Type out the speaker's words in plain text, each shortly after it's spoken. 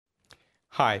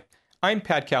Hi, I'm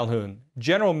Pat Calhoun,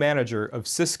 General Manager of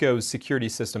Cisco's Security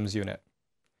Systems Unit.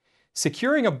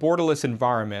 Securing a borderless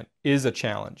environment is a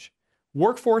challenge.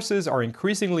 Workforces are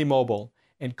increasingly mobile,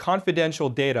 and confidential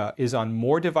data is on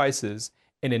more devices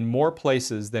and in more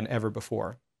places than ever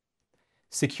before.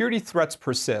 Security threats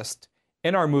persist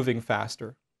and are moving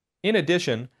faster. In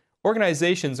addition,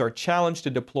 organizations are challenged to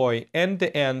deploy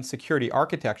end-to-end security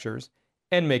architectures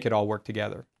and make it all work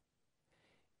together.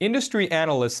 Industry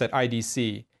analysts at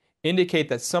IDC indicate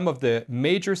that some of the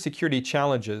major security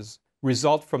challenges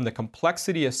result from the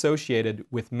complexity associated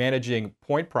with managing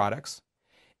point products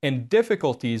and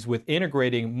difficulties with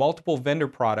integrating multiple vendor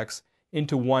products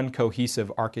into one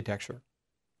cohesive architecture.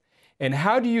 And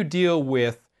how do you deal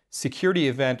with security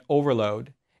event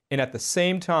overload and at the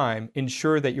same time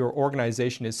ensure that your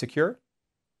organization is secure?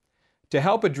 To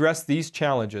help address these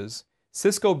challenges,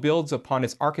 Cisco builds upon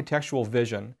its architectural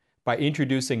vision by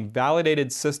introducing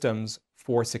validated systems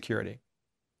for security.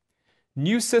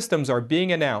 New systems are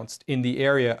being announced in the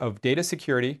area of data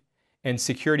security and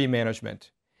security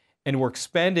management, and we're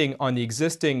expanding on the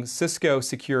existing Cisco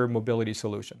Secure Mobility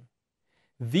solution.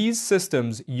 These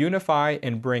systems unify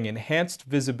and bring enhanced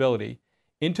visibility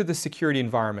into the security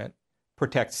environment,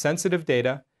 protect sensitive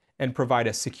data, and provide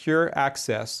a secure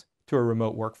access to a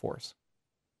remote workforce.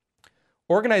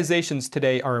 Organizations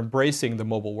today are embracing the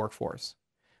mobile workforce,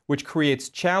 which creates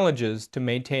challenges to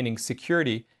maintaining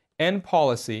security and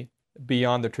policy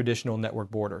beyond the traditional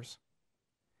network borders.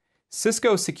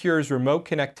 Cisco secures remote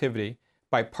connectivity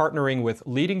by partnering with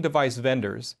leading device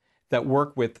vendors that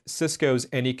work with Cisco's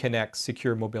AnyConnect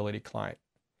Secure Mobility client.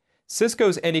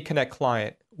 Cisco's AnyConnect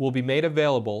client will be made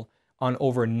available on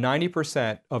over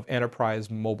 90% of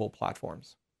enterprise mobile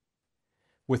platforms.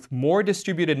 With more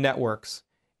distributed networks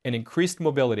and increased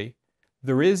mobility,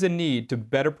 there is a need to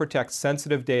better protect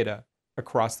sensitive data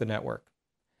across the network.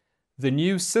 The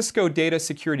new Cisco Data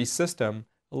Security System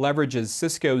leverages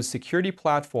Cisco's security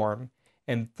platform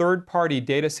and third-party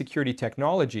data security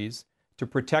technologies to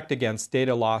protect against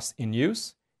data loss in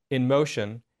use, in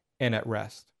motion, and at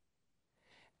rest.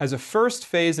 As a first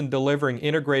phase in delivering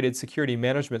integrated security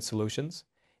management solutions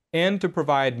and to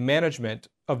provide management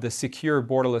of the secure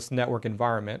borderless network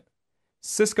environment,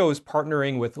 Cisco is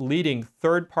partnering with leading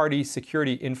third-party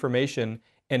security information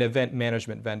and event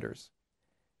management vendors.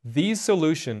 These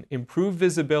solutions improve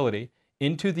visibility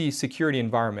into the security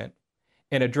environment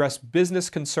and address business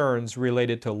concerns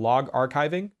related to log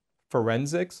archiving,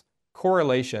 forensics,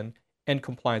 correlation, and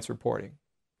compliance reporting.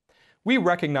 We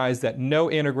recognize that no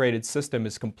integrated system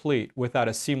is complete without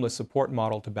a seamless support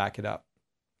model to back it up.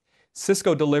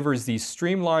 Cisco delivers these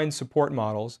streamlined support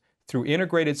models through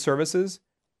integrated services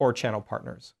or channel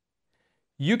partners.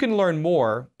 You can learn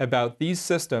more about these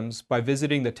systems by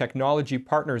visiting the Technology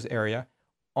Partners area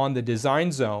on the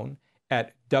Design Zone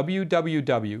at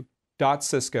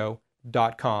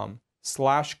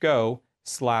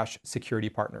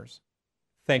www.cisco.com/go/securitypartners.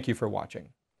 Thank you for watching.